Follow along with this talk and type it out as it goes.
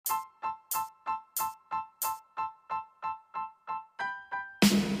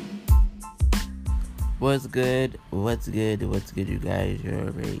What's good? What's good? What's good, you guys? You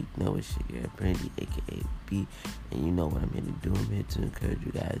already know it's your girl, Brandy, aka B, and you know what I'm here to do. I'm here to encourage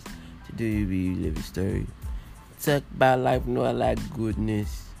you guys to do your be, live your story. Talk about life, know I like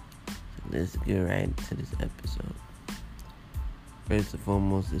goodness. So let's get right into this episode. First and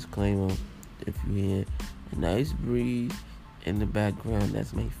foremost, disclaimer: if you hear a nice breeze in the background,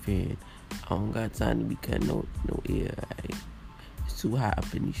 that's my fan. I don't got time to be cutting no ear. Right? It's too hot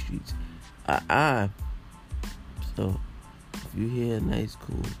up in these streets. So, if you hear a nice,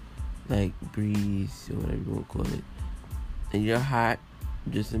 cool, like, breeze, or whatever you want to call it, and you're hot,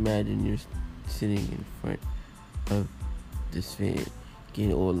 just imagine you're sitting in front of this fan,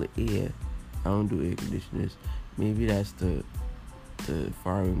 getting all the air. I don't do air conditioners. Maybe that's the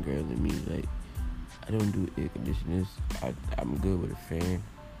foreign girl in me. Like, I don't do air conditioners. I'm good with a fan.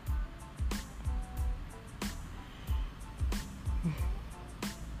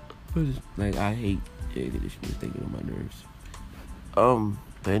 But it's, like, I hate air conditioners. They get on my nerves.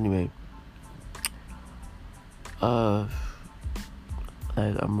 But anyway, like,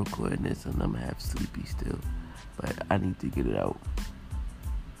 I'm recording this and I'm half sleepy still, but I need to get it out.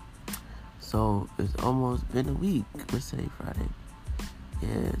 So it's almost been a week. Let's say Friday.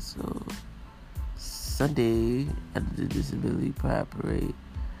 Yeah. So Sunday at the Disability Pride Parade,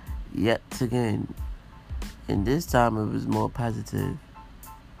 yet again, and this time it was more positive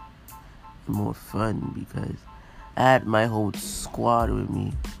and more fun because I had my whole squad with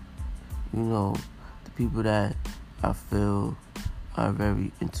me. You know, the people that I feel are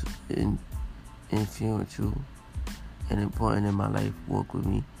very influential and important in my life walk with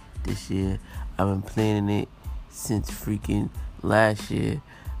me this year. I've been planning it since freaking last year.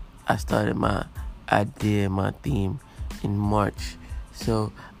 I started my idea, my theme in March.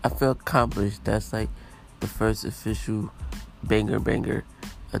 So I feel accomplished. That's like the first official banger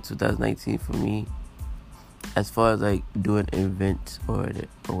of 2019 for me, as far as like doing events or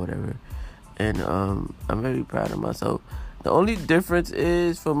whatever. And I'm very proud of myself. The only difference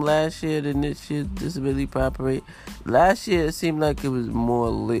is from last year to this year's Disability Pride Parade. Last year it seemed like it was more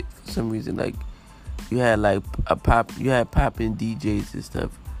lit for some reason. Like you had like popping DJs and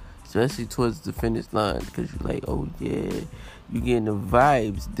stuff, especially towards the finish line, because you're like, oh yeah, you getting the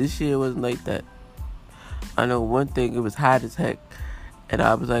vibes. This year wasn't like that. I know one thing, it was hot as heck. And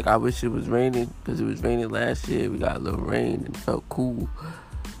I was like, I wish it was raining, because it was raining last year. We got a little rain and it felt cool.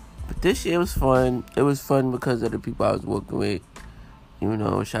 But this year was fun. It was fun because of the people I was working with. You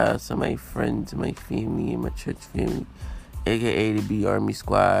know, shout out to my friends, my family, and my church family, aka the B Army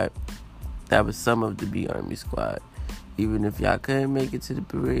Squad. That was some of the B Army Squad. Even if y'all couldn't make it to the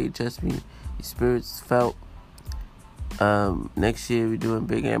parade, trust me, your spirits felt. Next year we're doing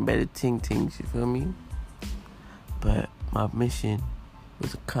bigger and better things, you feel me? But my mission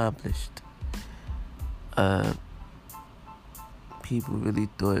was accomplished. People really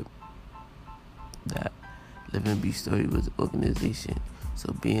thought that Living B Story was an organization.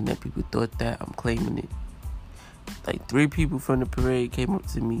 So being that people thought that, I'm claiming it. Like 3 people from the parade came up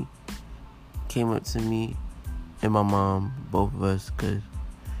to me and my mom, both of us, because,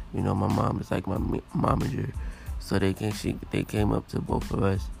 you know, my mom is like my momager. So they came up to both of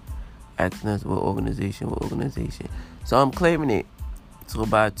us, asking us what organization. So I'm claiming it. So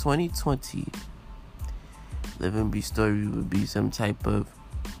by 2020, Living B Story would be some type of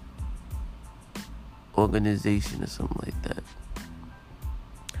organization or something like that.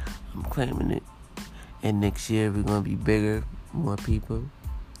 I'm claiming it. And next year we're going to be bigger, more people,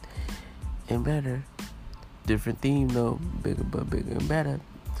 and better. Different theme though, bigger and better.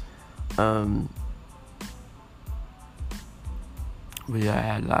 But yeah, I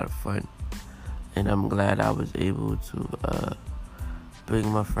had a lot of fun. And I'm glad I was able to bring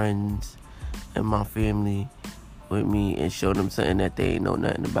my friends and my family with me and show them something that they ain't know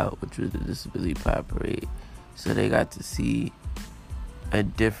nothing about, which was the Disability Pride Parade. So they got to see a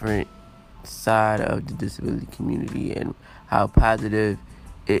different side of the disability community and how positive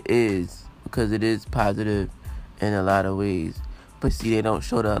it is, because it is positive in a lot of ways. But see, they don't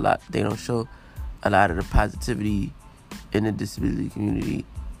show a lot of the positivity in the disability community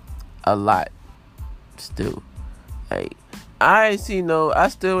a lot still. Like, I still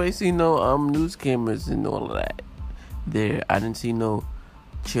ain't seen no news cameras and all of that there. I didn't see no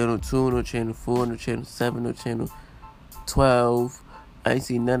channel 2, no channel 4, no channel 7, no channel 12. I ain't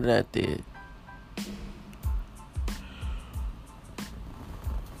seen none of that there.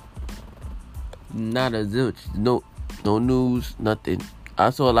 Not a zilch. No news, nothing.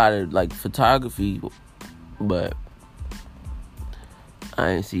 I saw a lot of like photography, but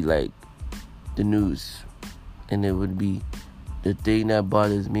I didn't see like the news. And it would be, the thing that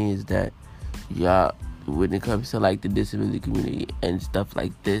bothers me is that y'all when it comes to like the disability community and stuff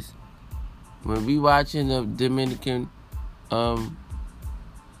like this. When we watching the Dominican, not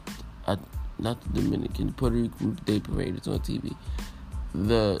the Dominican, Puerto Rican Day Parade is on TV.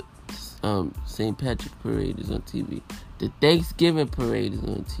 The St. Patrick Parade is on TV. The Thanksgiving Parade is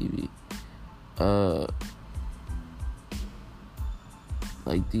on TV.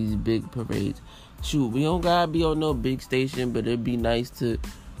 Like these big parades. Shoot, we don't gotta be on no big station, but it'd be nice to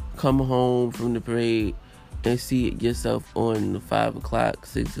come home from the parade and see it yourself on the 5 o'clock,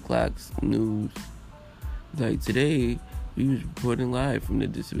 6 o'clock news. Like today, we was reporting live from the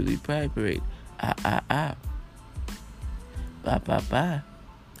Disability Pride Parade. Bye.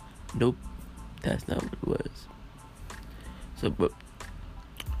 Nope, that's not what it was. So, but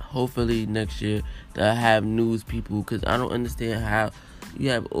hopefully next year they'll have news people, because I don't understand how you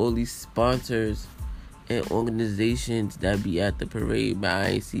have all these sponsors and organizations that be at the parade, but I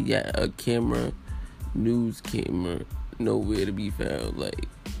ain't see a news camera, nowhere to be found. Like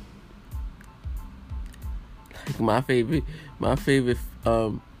my favorite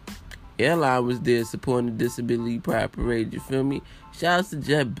airline was there supporting the Disability Pride Parade. You feel me? Shout out to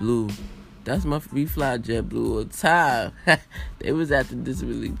JetBlue. We fly JetBlue all the time. They was at the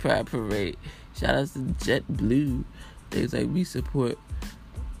Disability Pride Parade. Shout out to JetBlue. They was like, we support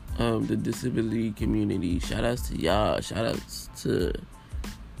the disability community. Shout outs to y'all. Shout outs to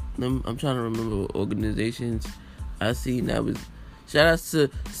them. I'm trying to remember what organizations I seen that was. Shout outs to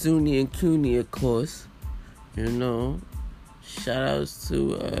SUNY and CUNY, of course. You know. Shout outs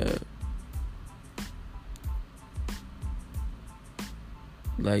to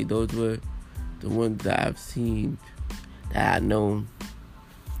like those were the ones that I've seen that I know.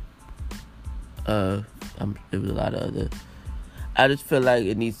 There was a lot of other. I just feel like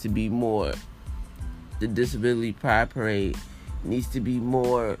it needs to be more. The Disability Pride Parade needs to be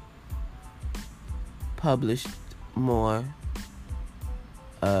more published, more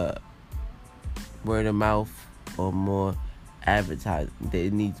word of mouth, or more advertisement.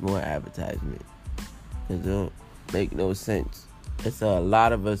 It needs more advertisement, because it don't make no sense. It's a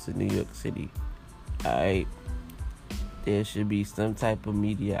lot of us in New York City. Alright, there should be some type of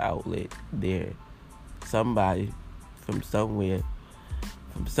media outlet there. Somebody from somewhere,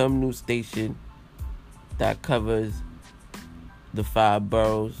 from some new station that covers the 5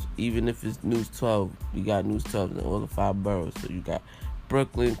 boroughs. Even if it's News 12, we got News 12 in all the 5 boroughs. So you got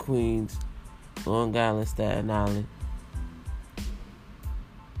Brooklyn, Queens, Long Island, Staten Island,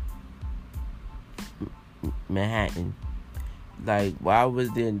 Manhattan. Like, why was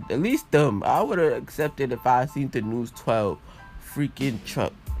there at least them? I would have accepted if I seen the News 12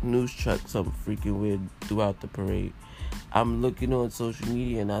 news truck, something freaking weird throughout the parade. I'm looking on social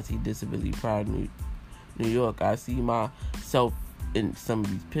media and I see Disability Pride New York. I see myself in some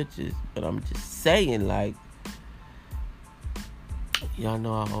of these pictures, but I'm just saying, like, y'all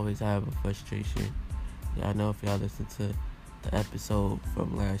know I always have a frustration. Y'all know if y'all listen to the episode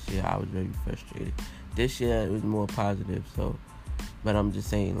from last year, I was very frustrated. This year it was more positive, so, but I'm just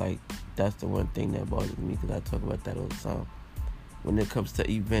saying, like, that's the one thing that bothers me, because I talk about that all the time. When it comes to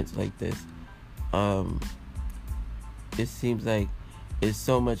events like this, it seems like it's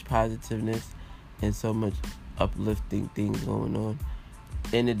so much positiveness and so much uplifting things going on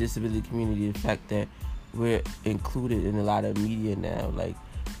in the disability community. The fact that we're included in a lot of media now, like,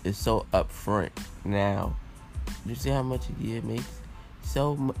 it's so upfront now. You see how much a year makes?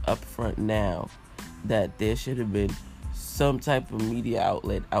 So upfront now that there should have been some type of media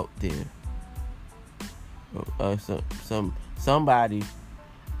outlet out there. Somebody.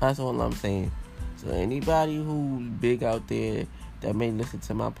 That's all I'm saying. So anybody who's big out there that may listen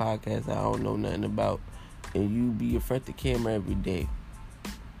to my podcast that I don't know nothing about, and you be in front of the camera every day,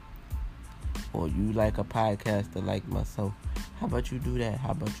 or you like a podcaster like myself, how about you do that?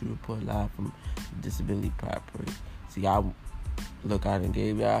 How about you report live from Disability Pride Parade? See, I done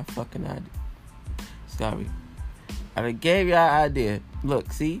gave y'all a fucking idea. Sorry. I done gave y'all an idea.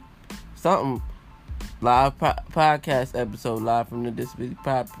 Look, see? Something. Live podcast episode live from the Disability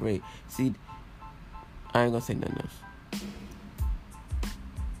Pride Parade. See, I ain't gonna say nothing else.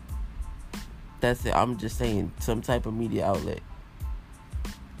 That's it. I'm just saying, some type of media outlet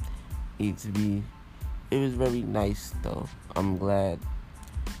needs to be. It was very nice, though. I'm glad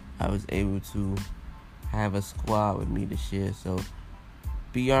I was able to have a squad with me this year. So,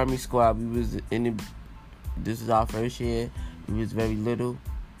 B Army Squad, this is our first year. We was very little.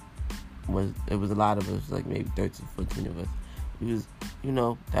 It was a lot of us, like maybe 13, 14 of us. It was,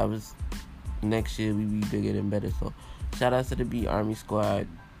 that was, next year we be bigger and better. So, shout out to the B Army Squad,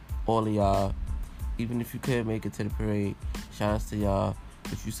 all of y'all. Even if you couldn't make it to the parade, shout out to y'all.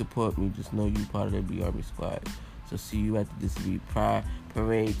 If you support me, just know you part of the B Army squad. So see you at the DCB Pride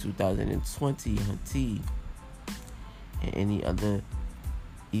Parade 2020, hunty. And any other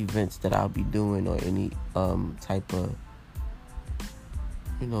events that I'll be doing, or any type of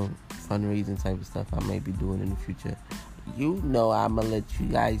fundraising type of stuff I may be doing in the future. I'ma let you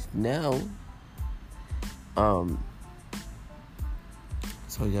guys know.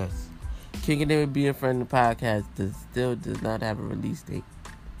 So yes, Kicking It With Being Friend, the podcast still does not have a release date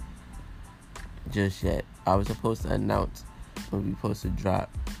just yet. I was supposed to announce when we supposed to drop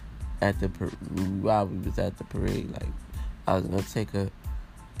while we was at the parade. Like, I was gonna take a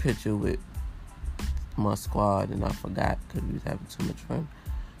picture with my squad, and I forgot because we was having too much fun.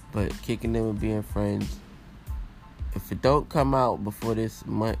 But Kicking It With Being Friends, if it don't come out before this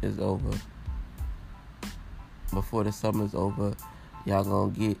month is over, before the summer's over, y'all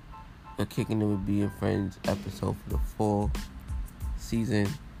gonna get a Kicking It With Being Friends episode for the full season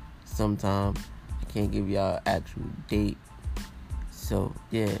sometime. I can't give y'all an actual date. So,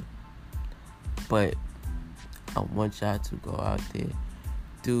 yeah. But I want y'all to go out there.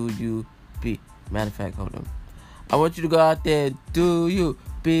 Matter of fact, hold on. I want you to go out there. Do you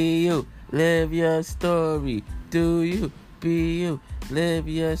be you? Live your story. Do you be you? Live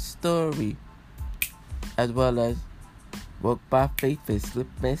your story. As well as walk by faith and slip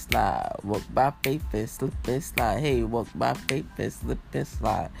and slide. Walk by faith and slip and slide. Hey, walk by faith and slip and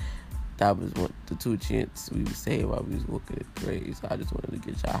slide. That was the two chants we were saying while we was walking the parade. So I just wanted to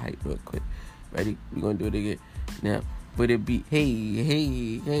get y'all hype real quick. Ready? We're going to do it again. Now, would it be, hey,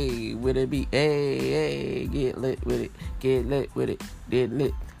 hey, hey, would it be, hey, hey, get lit with it, get lit with it, get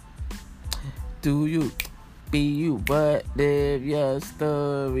lit. Do you be you, but live your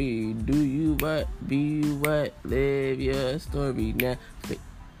story? Do you what, be you what, live your story? Now,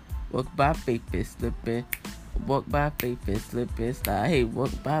 walk by faith and slipping, walk by faith and slip and slide. Hey,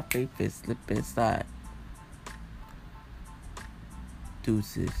 walk by faith and slip and slide.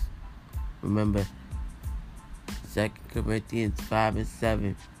 Deuces. Remember, 2 Corinthians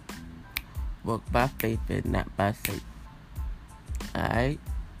 5:7. Walk by faith and not by sight. Alright?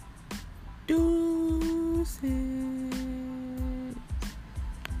 Deuces.